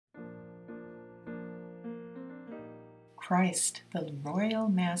Christ, the royal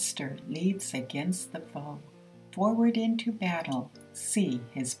master, leads against the foe. Forward into battle, see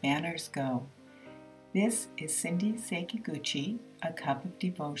his banners go. This is Cindy Sekiguchi, A Cup of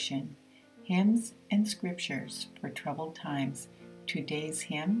Devotion, Hymns and Scriptures for Troubled Times. Today's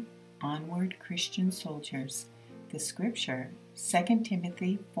hymn, Onward Christian Soldiers. The scripture, 2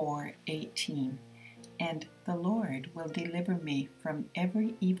 Timothy 4:18. And the Lord will deliver me from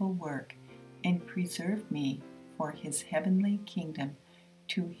every evil work and preserve me for his heavenly kingdom.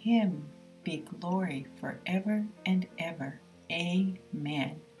 To him be glory forever and ever.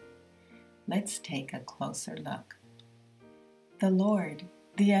 Amen. Let's take a closer look. The Lord,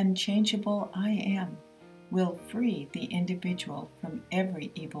 the unchangeable I am, will free the individual from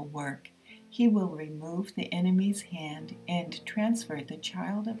every evil work. He will remove the enemy's hand and transfer the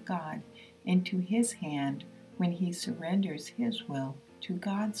child of God into his hand when he surrenders his will to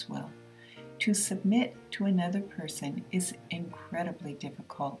God's will. To submit to another person is incredibly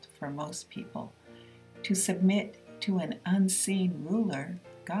difficult for most people. To submit to an unseen ruler,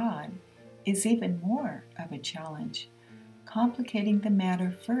 God, is even more of a challenge. Complicating the matter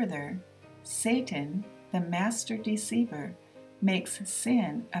further, Satan, the master deceiver, makes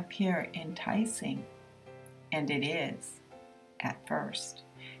sin appear enticing, and it is, at first.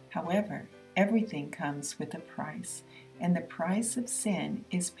 However, everything comes with a price, and the price of sin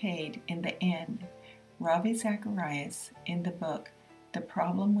is paid in the end. Ravi Zacharias, in the book The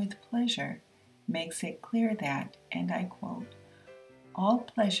Problem with Pleasure, makes it clear that, and I quote, "All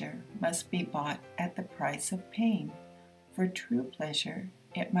pleasure must be bought at the price of pain. For true pleasure,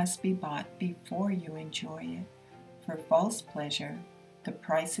 it must be bought before you enjoy it. For false pleasure, the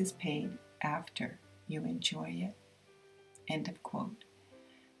price is paid after you enjoy it." End of quote.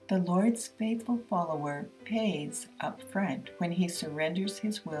 The Lord's faithful follower pays up front when he surrenders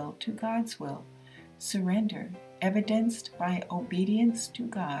his will to God's will. Surrender, evidenced by obedience to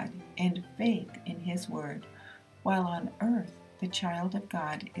God and faith in his word. While on earth, the child of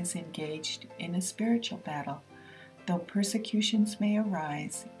God is engaged in a spiritual battle. Though persecutions may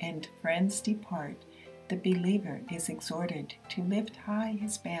arise and friends depart, the believer is exhorted to lift high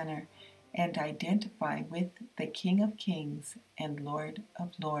his banner and identify with the King of Kings and Lord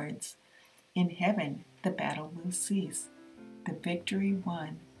of Lords. In heaven, the battle will cease, the victory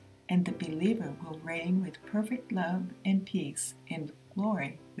won, and the believer will reign with perfect love and peace in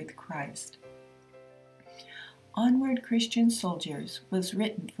glory with Christ. Onward Christian Soldiers was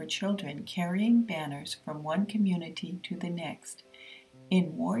written for children carrying banners from one community to the next.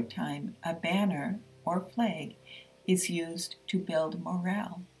 In wartime, a banner or flag is used to build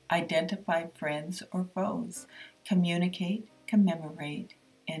morale, identify friends or foes, communicate, commemorate,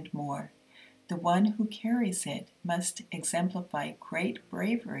 and more. The one who carries it must exemplify great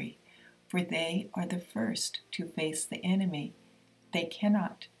bravery, for they are the first to face the enemy. They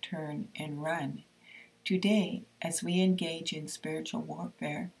cannot turn and run. Today, as we engage in spiritual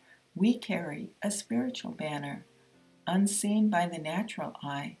warfare, we carry a spiritual banner, unseen by the natural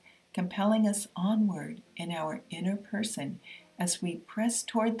eye, compelling us onward in our inner person as we press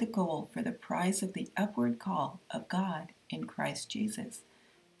toward the goal for the prize of the upward call of God in Christ Jesus.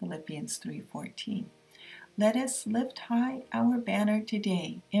 Philippians 3:14. Let us lift high our banner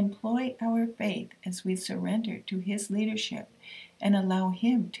today, employ our faith as we surrender to his leadership, and allow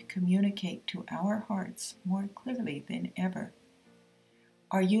him to communicate to our hearts more clearly than ever.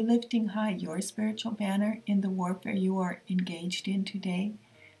 Are you lifting high your spiritual banner in the warfare you are engaged in today?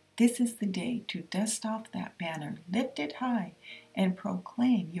 This is the day to dust off that banner, lift it high, and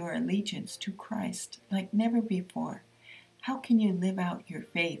proclaim your allegiance to Christ like never before. How can you live out your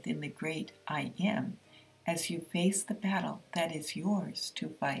faith in the great I Am as you face the battle that is yours to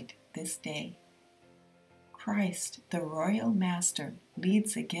fight this day? Christ, the royal master,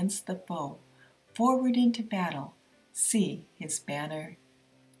 leads against the foe. Forward into battle, see his banner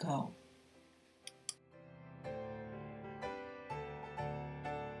go.